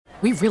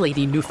We really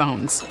need new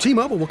phones.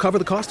 T-Mobile will cover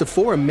the cost of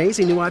 4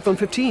 amazing new iPhone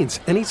 15s,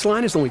 and each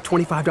line is only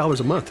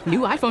 $25 a month. New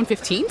iPhone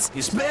 15s?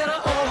 It's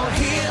better over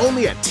here.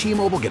 Only at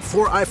T-Mobile, get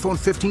 4 iPhone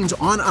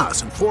 15s on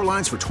us and 4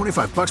 lines for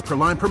 $25 per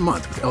line per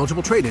month with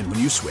eligible trade-in when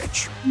you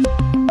switch.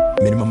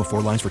 Minimum of 4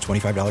 lines for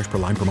 $25 per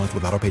line per month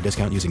with autopay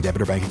discount using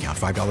debit or bank account.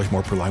 $5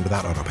 more per line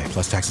without autopay,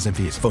 plus taxes and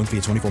fees. Phone fee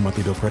at 24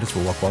 monthly bill credits for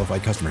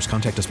well-qualified customers.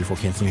 Contact us before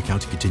canceling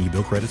account to continue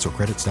bill credits or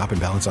credit stop and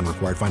balance on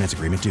required finance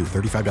agreement due.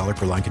 $35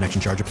 per line connection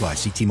charge applies.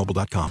 See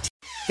T-Mobile.com.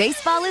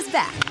 Baseball is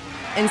back,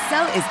 and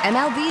so is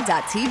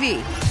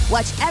MLB.tv.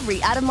 Watch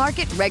every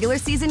out-of-market regular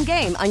season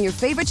game on your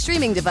favorite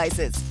streaming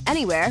devices.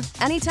 Anywhere,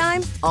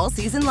 anytime, all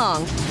season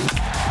long.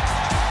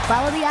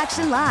 Follow the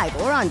action live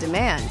or on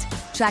demand.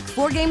 Track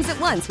 4 games at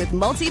once with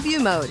multi-view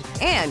mode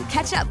and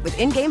catch up with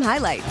in-game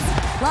highlights.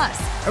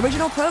 Plus,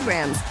 original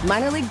programs,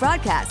 minor league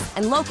broadcasts,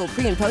 and local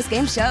pre- and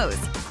post-game shows.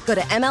 Go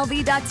to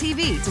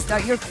MLB.tv to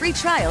start your free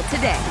trial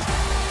today.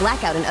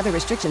 Blackout and other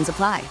restrictions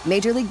apply.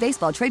 Major League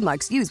Baseball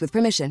trademarks used with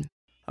permission.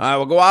 All right,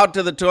 we'll go out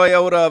to the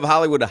Toyota of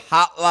Hollywood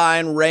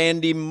hotline.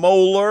 Randy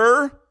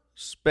Moeller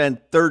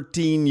spent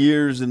 13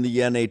 years in the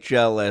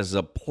NHL as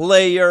a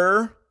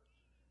player.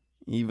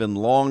 Even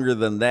longer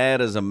than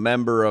that as a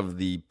member of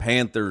the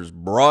Panthers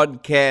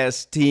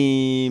broadcast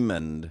team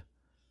and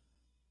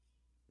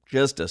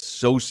just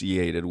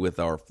associated with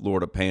our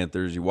Florida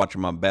Panthers. You watch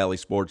him on Bally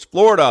Sports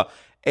Florida,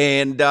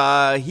 and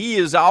he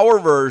is our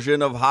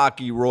version of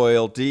hockey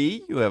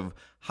royalty. You have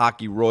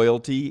hockey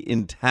royalty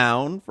in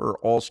town for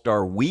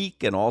All-Star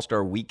Week and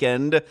All-Star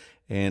Weekend,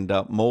 and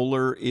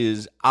Moeller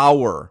is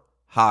our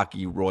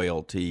hockey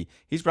royalty.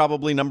 He's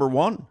probably number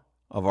one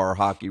of our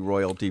hockey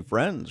royalty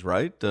friends,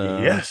 right?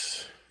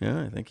 Yes.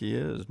 Yeah, I think he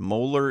is.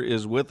 Moeller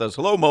is with us.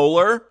 Hello,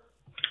 Moeller.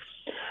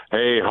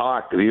 Hey,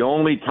 Hawk, the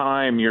only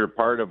time you're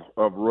part of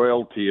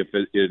royalty if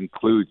it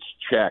includes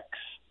checks.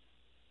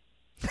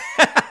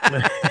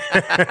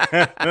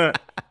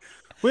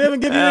 We haven't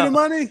given you any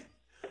money?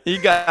 He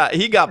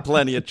got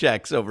plenty of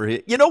checks over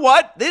here. You know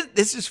what?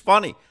 This is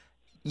funny.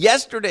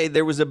 Yesterday,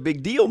 there was a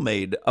big deal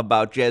made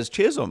about Jazz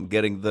Chisholm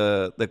getting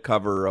the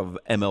cover of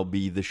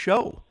MLB The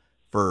Show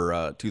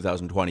for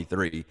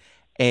 2023.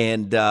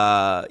 And,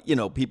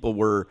 people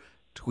were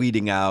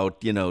tweeting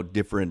out,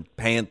 different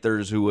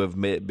Panthers who have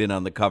been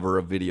on the cover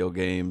of video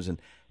games. And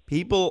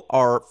people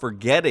are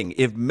forgetting.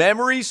 If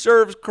memory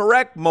serves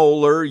correct,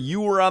 Moeller,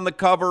 you were on the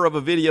cover of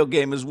a video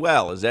game as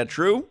well. Is that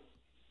true?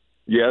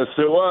 Yes,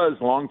 it was.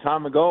 A long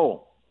time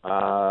ago.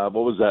 What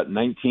was that,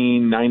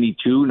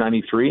 1992,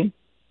 93?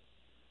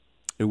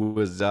 It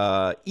was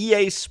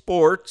EA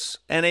Sports,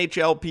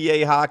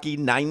 NHLPA Hockey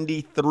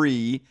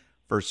 93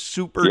 for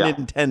Super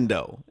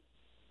Nintendo.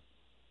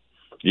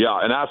 Yeah,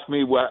 and ask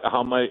me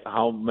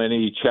how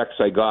many checks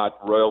I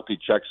got, royalty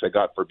checks I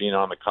got for being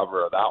on the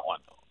cover of that one.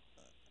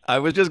 I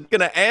was just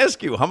going to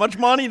ask you, how much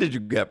money did you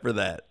get for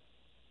that?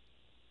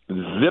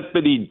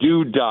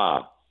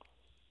 Zippity-doo-dah.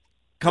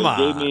 Come on.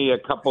 They gave me a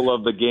couple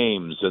of the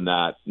games in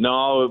that.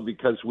 No,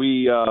 because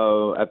we,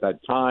 at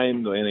that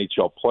time, the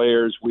NHL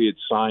players, we had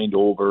signed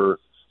over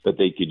that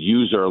they could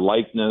use our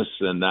likeness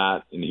and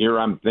that. And here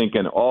I'm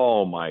thinking,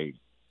 oh, my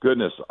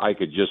goodness, I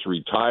could just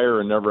retire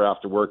and never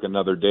have to work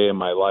another day in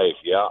my life.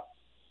 Yeah,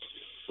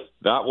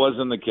 that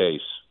wasn't the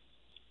case.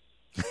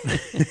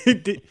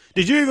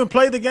 Did you even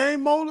play the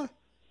game, Moeller?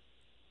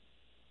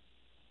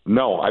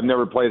 No, I've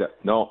never played it.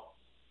 No.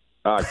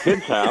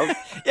 Kids have.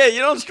 Yeah, you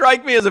don't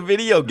strike me as a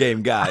video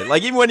game guy.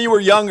 Like, even when you were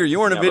younger,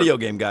 you weren't a video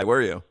game guy,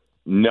 were you?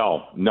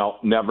 No,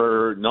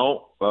 never.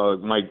 No,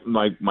 my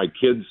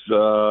kids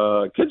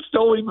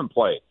still even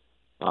play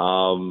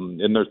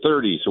in their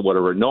 30s or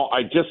whatever. No,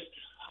 I just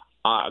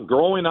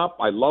growing up,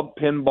 I loved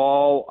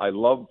pinball. I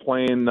loved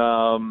playing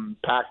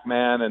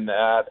Pac-Man and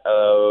that.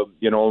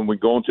 And we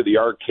go into the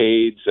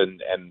arcades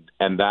and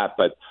that,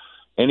 but.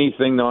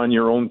 Anything on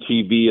your own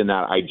TV and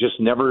that, I just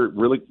never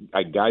really,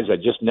 I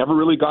just never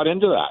really got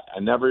into that. I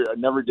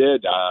never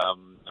did.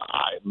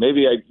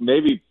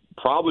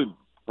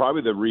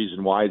 Probably the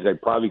reason why is I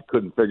probably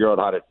couldn't figure out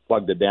how to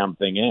plug the damn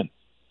thing in.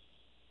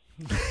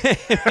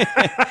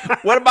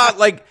 What about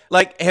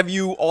like have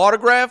you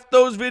autographed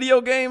those video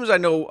games? I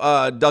know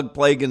Doug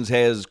Plagans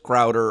has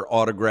Crowder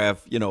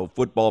autograph,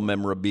 football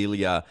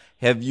memorabilia.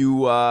 Have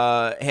you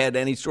had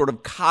any sort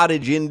of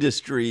cottage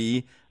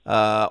industry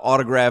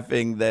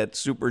autographing that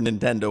Super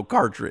Nintendo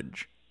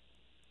cartridge?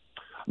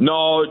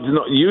 No.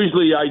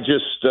 Usually, I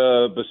just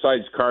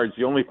besides cards,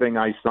 the only thing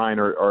I sign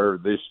are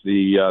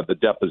the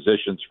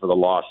depositions for the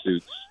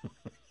lawsuits.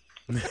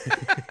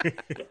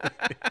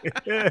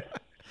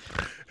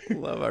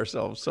 Love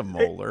ourselves some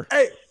Moeller.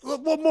 Hey,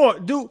 what more?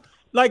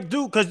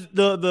 Because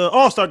the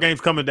All-Star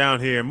game's coming down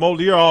here.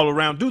 Moeller, you're all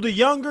around. Do the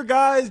younger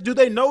guys, do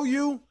they know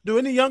you? Do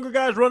any younger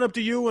guys run up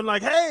to you and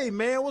like, hey,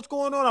 man, what's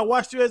going on? I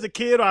watched you as a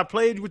kid or I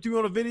played with you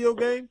on a video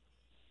game?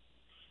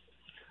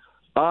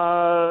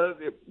 Yeah.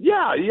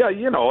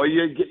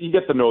 You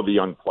get to know the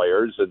young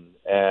players and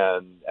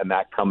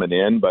that coming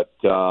in. But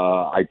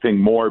I think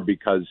more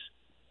because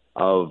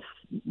of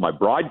my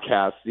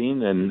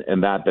broadcasting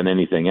and that than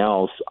anything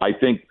else. I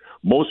think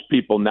most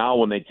people now,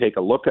 when they take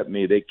a look at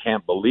me, they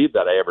can't believe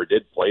that I ever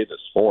did play the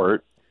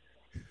sport.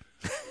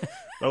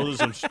 Those are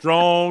some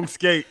strong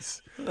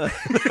skates.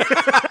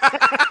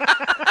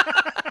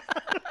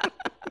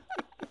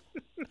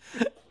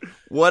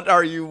 What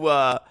are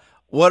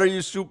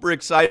you super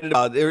excited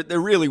about? There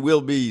really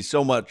will be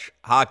so much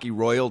hockey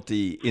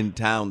royalty in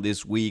town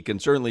this week,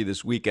 and certainly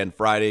this weekend,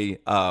 Friday.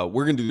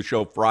 We're going to do the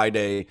show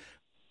Friday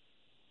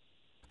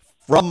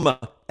from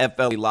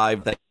FLA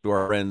Live, thanks to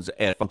our friends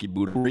at Funky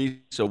Bootery.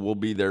 So we'll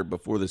be there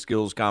before the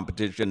skills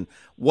competition.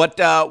 What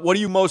are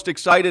you most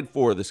excited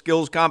for? The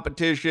skills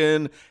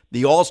competition,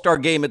 the All-Star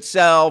game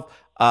itself,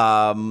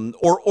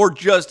 or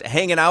just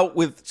hanging out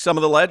with some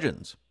of the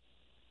legends?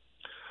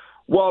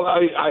 Well,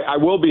 I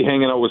will be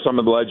hanging out with some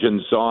of the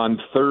legends on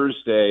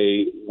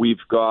Thursday. We've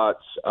got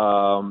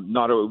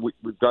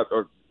we've got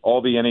all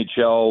the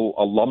NHL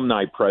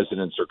alumni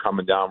presidents are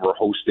coming down. We're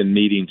hosting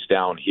meetings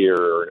down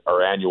here,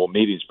 our annual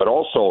meetings, but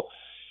also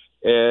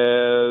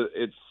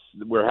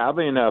we're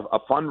having a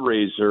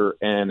fundraiser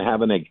and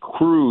having a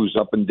cruise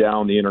up and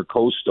down the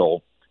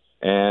Intercoastal,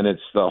 and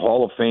it's the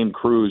Hall of Fame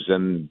cruise,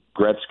 and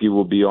Gretzky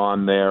will be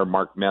on there,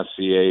 Mark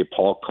Messier,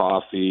 Paul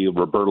Coffey,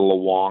 Roberto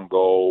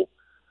Luongo,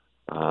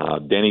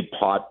 Denny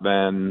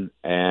Potvin,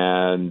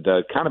 and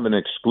kind of an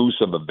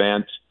exclusive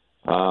event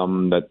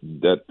that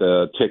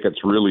the tickets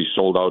really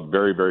sold out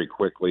very, very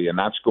quickly, and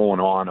that's going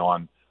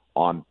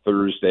on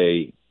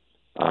Thursday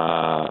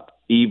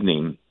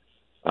evening,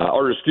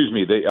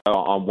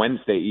 on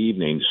Wednesday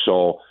evening.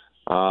 So,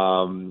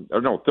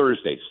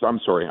 Thursday. So I'm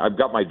sorry, I've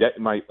got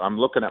I'm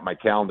looking at my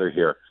calendar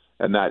here,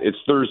 and that it's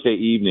Thursday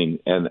evening,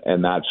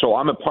 and that. So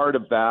I'm a part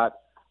of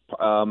that.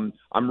 I'm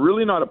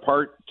really not a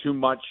part too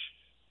much.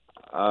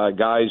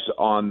 Guys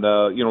on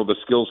the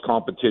skills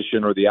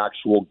competition or the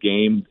actual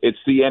game. It's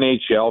the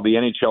NHL. The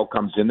NHL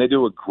comes in. They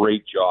do a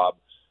great job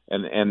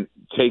and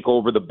take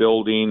over the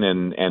building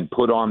and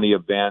put on the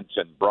event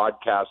and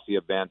broadcast the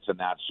events and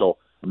that. So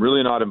I'm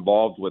really not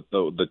involved with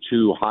the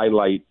two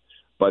highlight,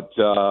 but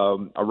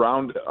I'm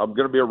going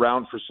to be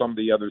around for some of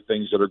the other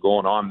things that are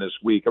going on this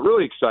week. I'm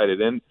really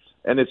excited. And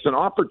it's an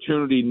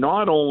opportunity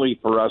not only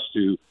for us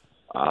to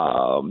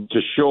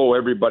show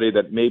everybody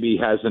that maybe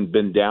hasn't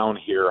been down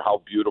here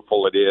how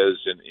beautiful it is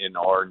in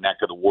our neck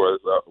of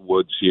the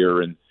woods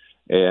here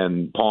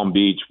in Palm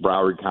Beach,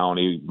 Broward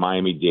County,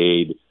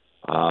 Miami-Dade,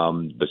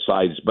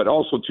 but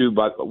also too,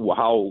 but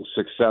how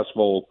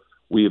successful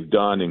we have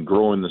done in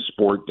growing the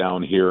sport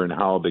down here and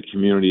how the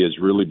community is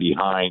really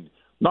behind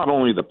not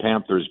only the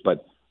Panthers,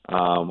 but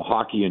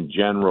hockey in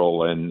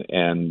general,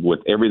 and with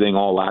everything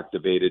all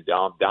activated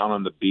down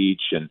on the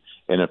beach and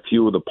a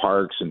few of the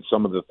parks and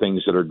some of the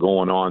things that are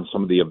going on,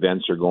 some of the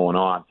events are going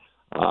on.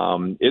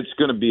 It's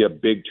going to be a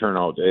big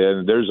turnout,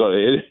 and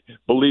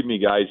believe me,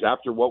 guys,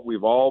 after what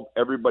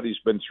everybody's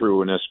been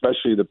through, and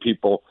especially the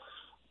people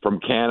from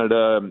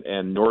Canada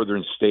and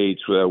northern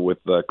states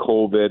with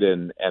COVID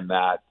and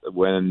that,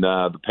 when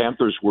the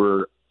Panthers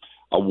were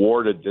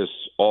awarded this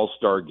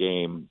All-Star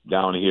game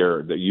down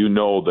here,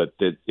 that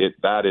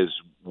that is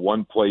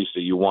one place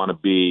that you want to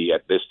be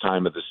at this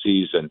time of the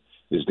season,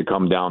 is to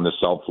come down to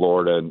South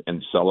Florida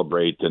and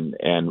celebrate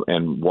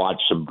and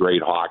watch some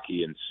great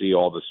hockey and see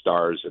all the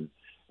stars and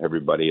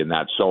everybody in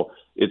that. So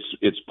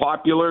it's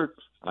popular.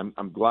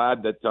 I'm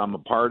glad that I'm a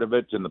part of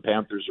it, and the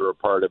Panthers are a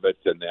part of it,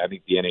 and I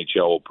think the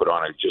NHL will put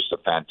on just a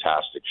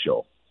fantastic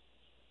show.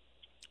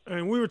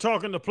 And we were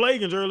talking to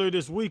Plagans earlier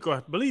this week, or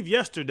I believe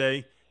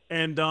yesterday,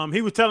 and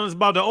he was telling us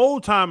about the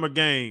old-timer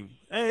game.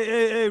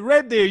 Hey,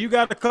 Red Deer, you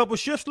got a couple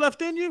shifts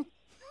left in you?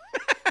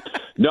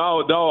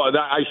 No,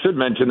 I should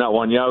mention that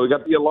one. Yeah, we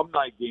got the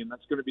alumni game.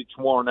 That's going to be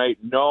tomorrow night.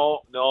 No,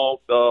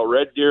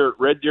 Red Deer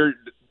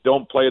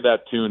don't play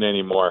that tune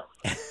anymore.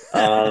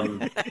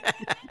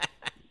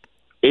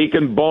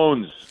 Aching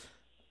Bones,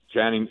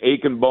 Channing,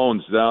 Aching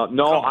Bones.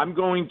 No, I'm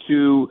going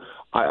to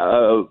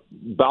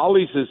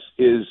Bally's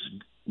is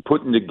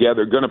going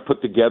to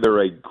put together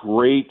a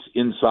great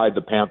Inside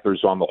the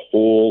Panthers on the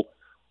whole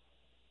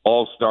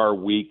All-Star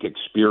Week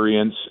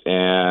experience,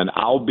 and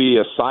I'll be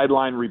a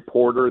sideline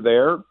reporter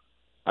there.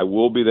 I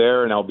will be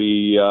there, and I'll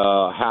be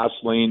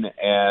hassling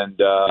and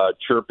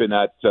chirping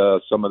at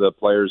some of the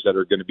players that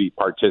are going to be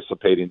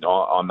participating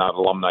on that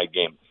alumni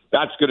game.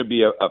 That's going to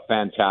be a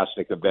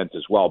fantastic event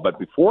as well. But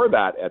before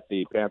that, at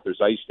the Panthers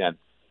Ice Den,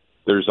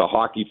 there's a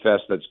hockey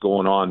fest that's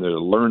going on. There's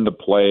Learn to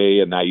Play,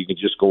 and now you can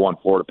just go on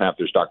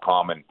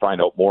FloridaPanthers.com and find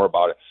out more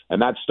about it.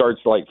 And that starts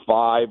like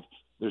 5.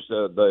 There's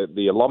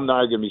the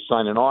alumni are going to be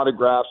signing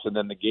autographs, and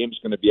then the game's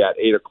going to be at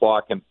 8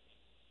 o'clock. And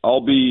I'll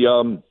be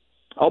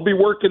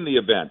working the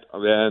event.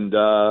 And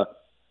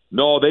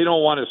no, they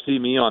don't want to see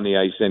me on the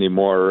ice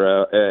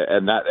anymore,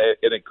 and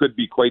it could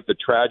be quite the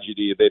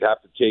tragedy. They'd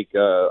have to take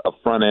a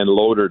front end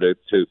loader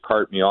to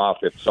cart me off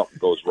if something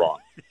goes wrong.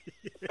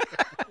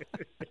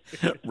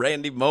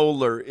 Randy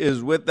Moeller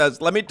is with us.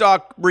 Let me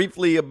talk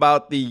briefly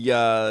about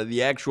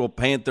the actual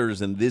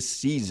Panthers in this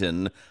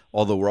season,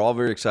 although we're all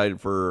very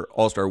excited for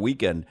All-Star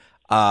Weekend.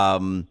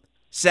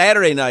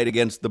 Saturday night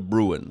against the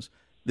Bruins,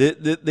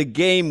 the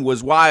game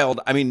was wild.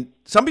 I mean,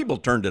 some people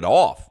turned it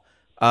off.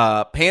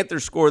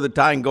 Panthers score the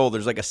tying goal.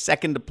 There's like a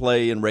second to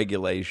play in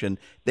regulation.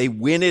 They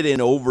win it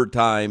in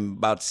overtime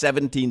about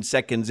 17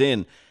 seconds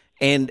in.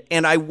 And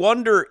I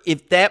wonder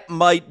if that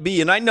might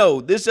be, and I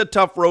know this is a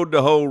tough road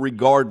to hoe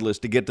regardless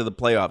to get to the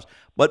playoffs,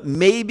 but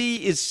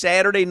maybe is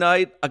Saturday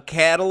night a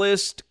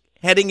catalyst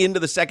heading into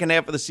the second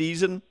half of the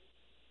season?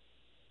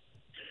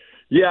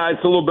 Yeah,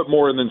 it's a little bit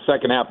more than the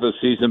second half of the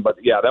season, but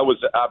yeah, that was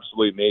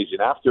absolutely amazing.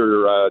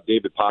 After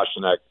David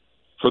Pastrnak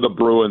for the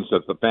Bruins,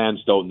 if the fans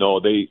don't know,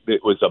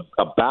 it was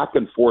a back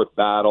and forth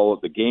battle.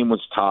 The game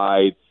was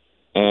tied,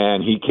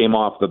 and he came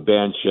off the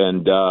bench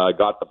and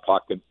got the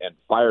puck and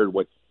fired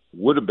what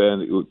would have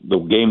been the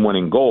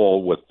game-winning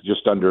goal with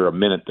just under a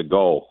minute to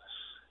go.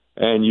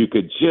 And you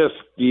could just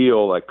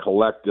feel a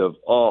collective,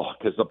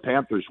 because the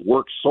Panthers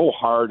worked so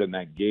hard in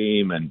that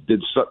game and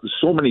did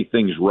so many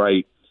things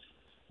right.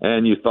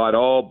 And you thought,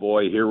 oh,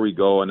 boy, here we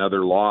go,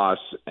 another loss.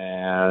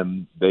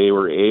 And they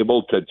were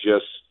able to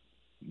just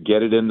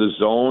get it in the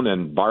zone,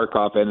 and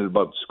Barkov ended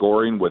up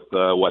scoring with,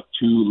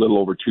 little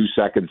over 2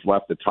 seconds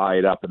left to tie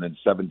it up, and then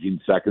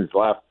 17 seconds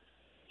left.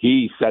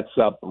 He sets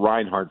up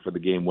Reinhart for the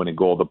game-winning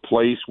goal. The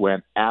place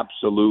went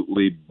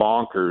absolutely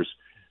bonkers.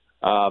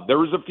 There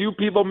was a few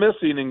people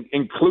missing,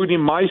 including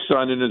my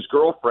son and his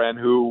girlfriend,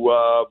 who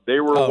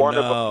they were of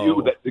a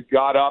few that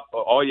got up.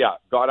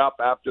 Got up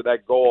after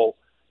that goal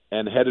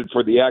and headed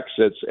for the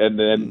exits, and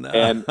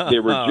they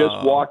were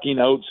just walking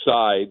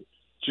outside,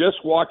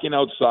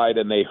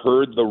 and they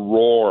heard the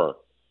roar,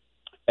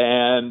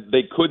 and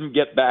they couldn't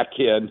get back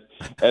in,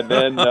 and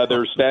then they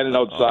were standing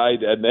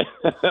outside, and then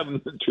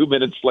 2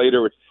 minutes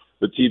later,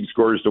 the team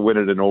scores to win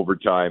it in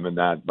overtime and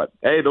that. But,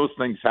 hey, those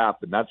things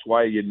happen. That's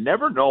why you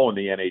never know in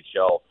the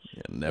NHL.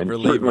 And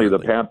certainly the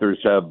Panthers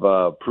have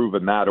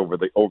proven that over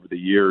the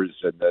years,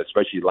 and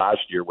especially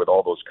last year with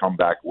all those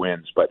comeback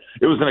wins. But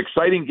it was an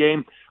exciting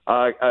game.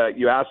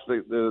 You asked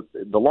the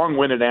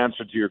long-winded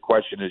answer to your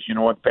question is, you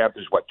know what,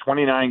 Panthers,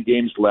 29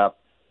 games left.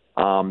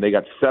 They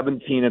got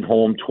 17 at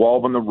home,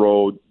 12 on the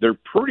road. They're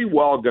pretty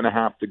well going to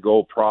have to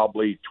go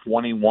probably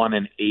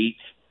 21-8,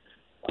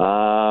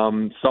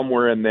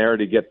 somewhere in there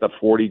to get the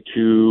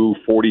 42,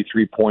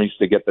 43 points,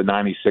 to get the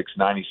 96,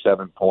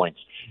 97 points.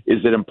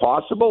 Is it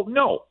impossible?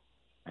 No.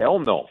 Hell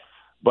no.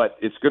 But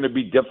it's going to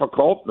be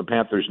difficult. The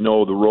Panthers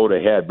know the road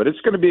ahead, but it's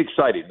going to be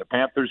exciting. The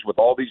Panthers, with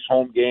all these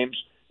home games,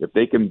 if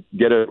they can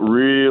get it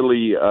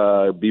really,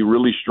 be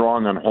really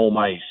strong on home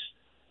ice,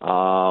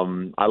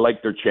 I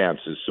like their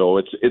chances. So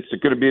it's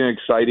going to be an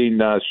exciting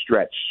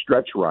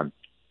stretch run.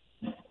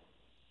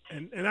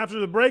 And after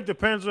the break, the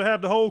Panthers will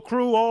have the whole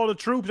crew, all the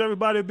troops,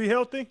 everybody will be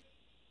healthy?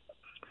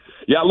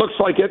 Yeah, it looks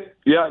like it.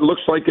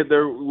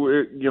 They're,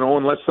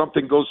 unless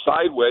something goes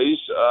sideways,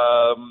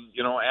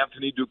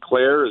 Anthony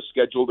Duclair is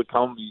scheduled to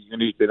come.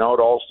 He's been out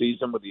all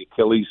season with the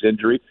Achilles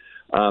injury.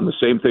 The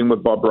same thing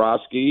with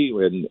Bobrovsky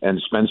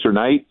and Spencer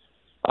Knight,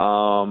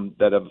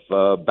 that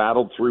have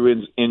battled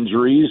through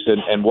injuries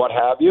and what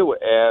have you.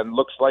 And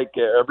looks like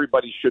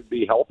everybody should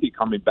be healthy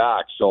coming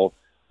back. So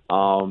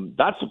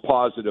that's a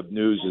positive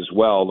news as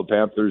well. The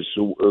Panthers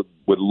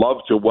would love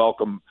to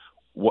welcome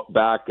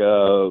back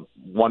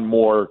one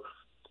more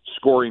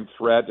scoring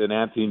threat in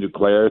Anthony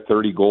Duclair,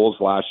 30 goals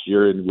last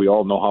year, and we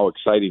all know how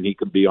exciting he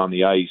can be on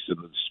the ice, and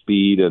the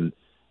speed and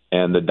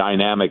the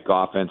dynamic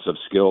offensive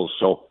skills.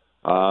 So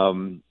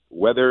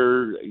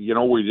whether,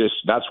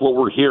 that's what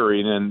we're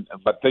hearing,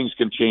 but things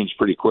can change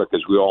pretty quick,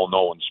 as we all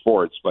know in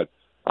sports. But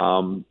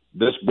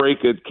this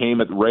break, it came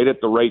right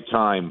at the right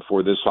time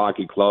for this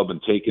hockey club,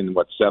 and taking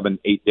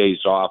 7-8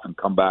 days off and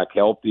come back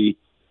healthy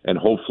and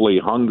hopefully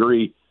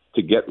hungry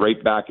to get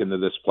right back into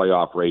this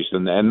playoff race.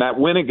 And that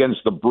win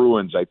against the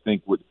Bruins, I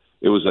think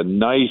it was a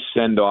nice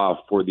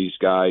send-off for these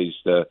guys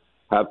to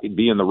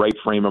be in the right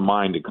frame of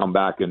mind to come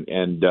back and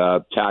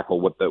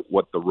tackle what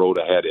the road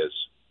ahead is.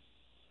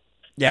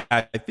 Yeah,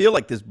 I feel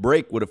like this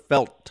break would have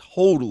felt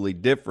totally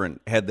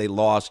different had they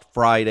lost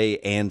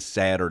Friday and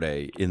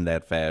Saturday in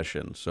that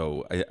fashion.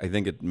 So I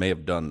think it may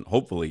have done,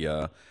 hopefully,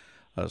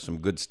 some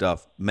good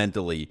stuff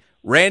mentally.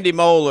 Randy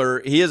Moeller,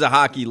 he is a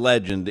hockey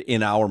legend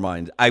in our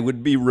minds. I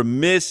would be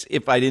remiss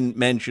if I didn't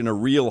mention a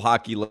real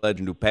hockey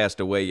legend who passed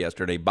away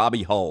yesterday.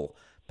 Bobby Hull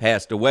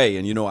passed away,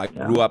 and I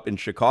grew up in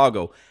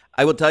Chicago.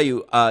 I will tell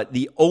you,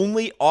 the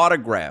only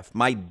autograph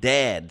my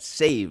dad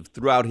saved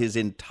throughout his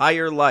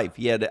entire life,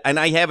 he had, and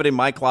I have it in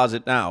my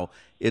closet now,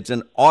 it's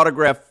an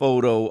autograph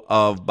photo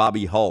of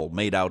Bobby Hull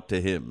made out to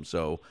him.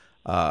 So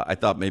I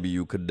thought maybe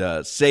you could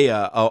say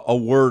a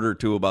word or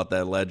two about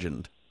that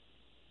legend.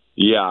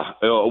 Yeah,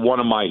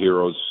 one of my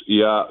heroes.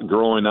 Yeah,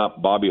 growing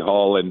up, Bobby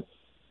Hull, and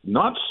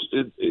I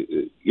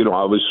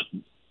was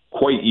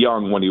quite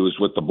young when he was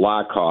with the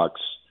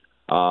Blackhawks,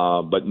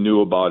 but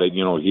knew about it.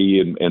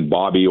 He and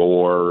Bobby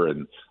Orr,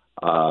 and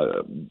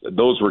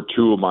those were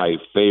two of my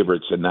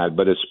favorites in that.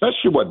 But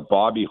especially what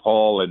Bobby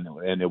Hull,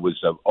 and it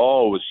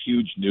was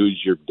huge news.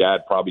 Your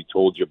dad probably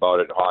told you about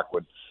it, Hawk,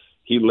 when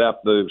he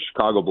left the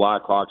Chicago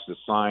Blackhawks to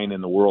sign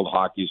in the World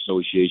Hockey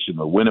Association,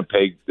 the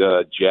Winnipeg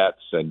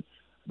Jets,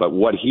 but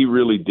what he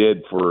really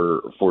did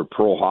for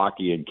pro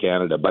hockey in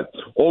Canada. But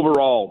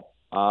overall,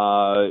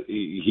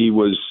 he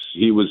was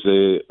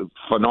a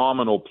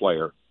phenomenal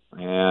player,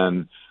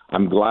 and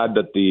I'm glad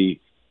that the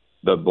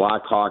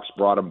Blackhawks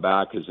brought him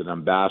back as an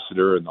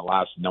ambassador in the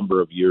last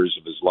number of years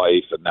of his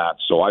life and that.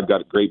 So I've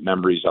got great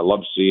memories. I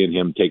love seeing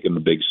him taking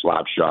the big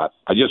slap shot.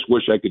 I just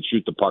wish I could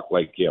shoot the puck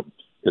like him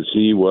because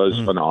he was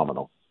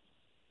phenomenal.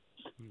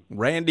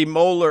 Randy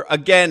Moeller,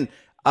 again,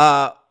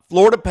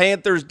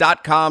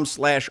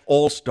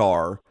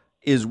 FloridaPanthers.com/all-star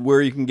is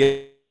where you can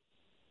get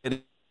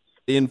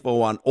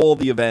info on all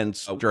the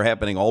events which are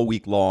happening all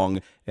week long,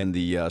 and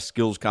the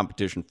skills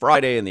competition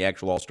Friday and the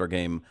actual All-Star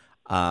game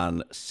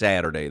on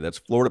Saturday. That's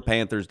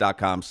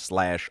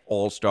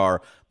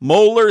FloridaPanthers.com/all-star.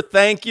 Moeller,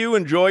 thank you.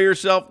 Enjoy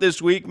yourself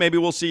this week. Maybe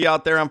we'll see you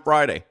out there on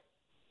Friday.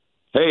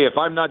 Hey, if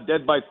I'm not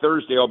dead by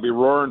Thursday, I'll be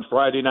roaring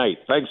Friday night.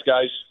 Thanks,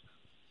 guys.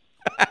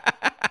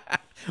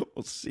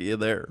 We'll see you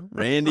there.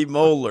 Randy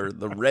Moeller,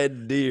 the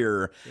Red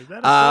Deer.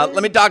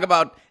 Let me talk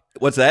about –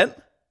 what's that?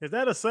 Is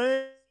that a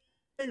saying?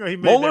 Or he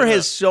Moeller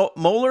has so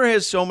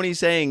many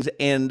sayings,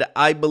 and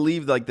I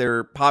believe like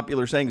they're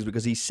popular sayings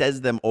because he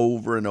says them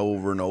over and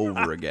over and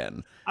over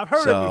again. I've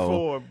heard it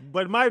before,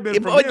 but it might have been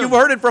from him. You've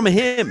heard it from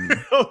him.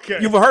 Okay.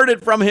 You've heard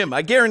it from him,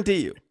 I guarantee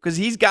you, because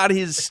he's got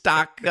his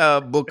stock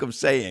book of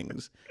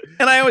sayings,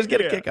 and I always get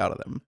a kick out of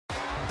them.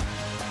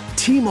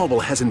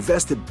 T-Mobile has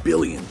invested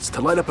billions to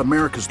light up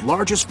America's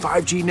largest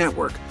 5G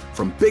network,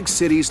 from big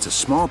cities to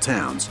small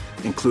towns,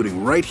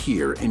 including right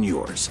here in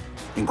yours.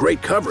 And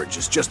great coverage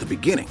is just the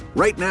beginning.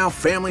 Right now,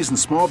 families and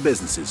small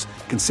businesses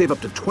can save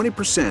up to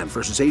 20%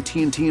 versus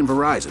AT&T and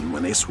Verizon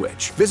when they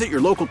switch. Visit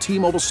your local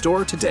T-Mobile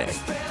store today.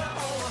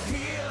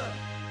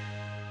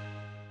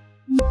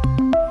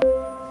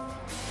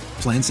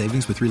 Plan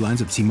savings with 3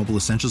 lines of T-Mobile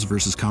Essentials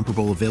versus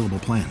comparable available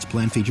plans.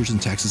 Plan features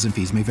and taxes and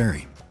fees may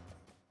vary.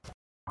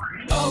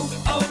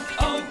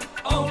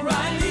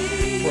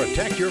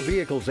 Protect your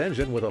vehicle's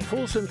engine with a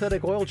full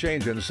synthetic oil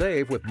change and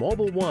save with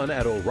Mobil 1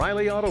 at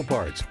O'Reilly Auto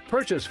Parts.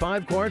 Purchase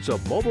 5 quarts of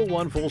Mobil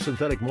 1 full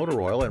synthetic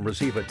motor oil and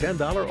receive a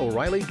 $10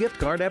 O'Reilly gift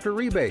card after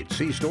rebate.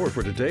 See store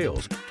for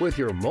details. With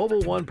your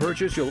Mobil 1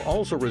 purchase, you'll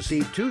also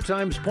receive 2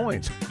 times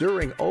points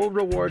during O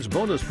Rewards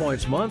Bonus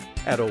Points Month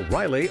at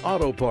O'Reilly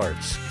Auto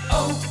Parts.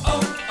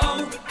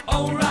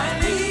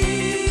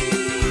 O'Reilly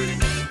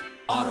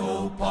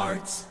Auto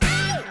Parts.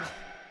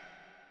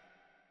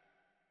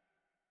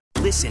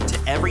 Listen to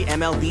every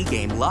MLB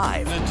game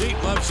live. In the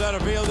deep left center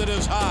field, it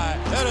is high,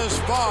 it is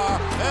far,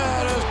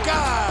 it is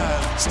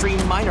gone.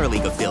 Stream minor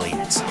league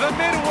affiliates. The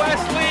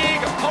Midwest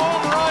League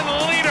home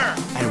run leader.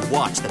 And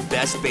watch the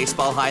best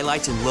baseball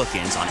highlights and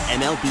look-ins on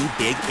MLB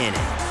Big Inning.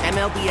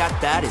 MLB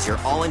At Bat is your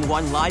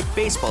all-in-one live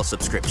baseball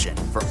subscription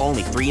for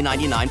only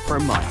 $3.99 per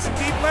month.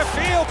 Deep left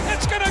field,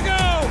 it's gonna go.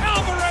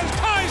 Alvarez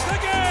ties the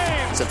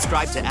game.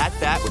 Subscribe to At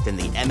Bat within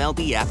the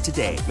MLB app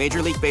today.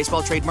 Major League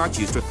Baseball trademarks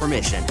used with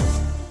permission.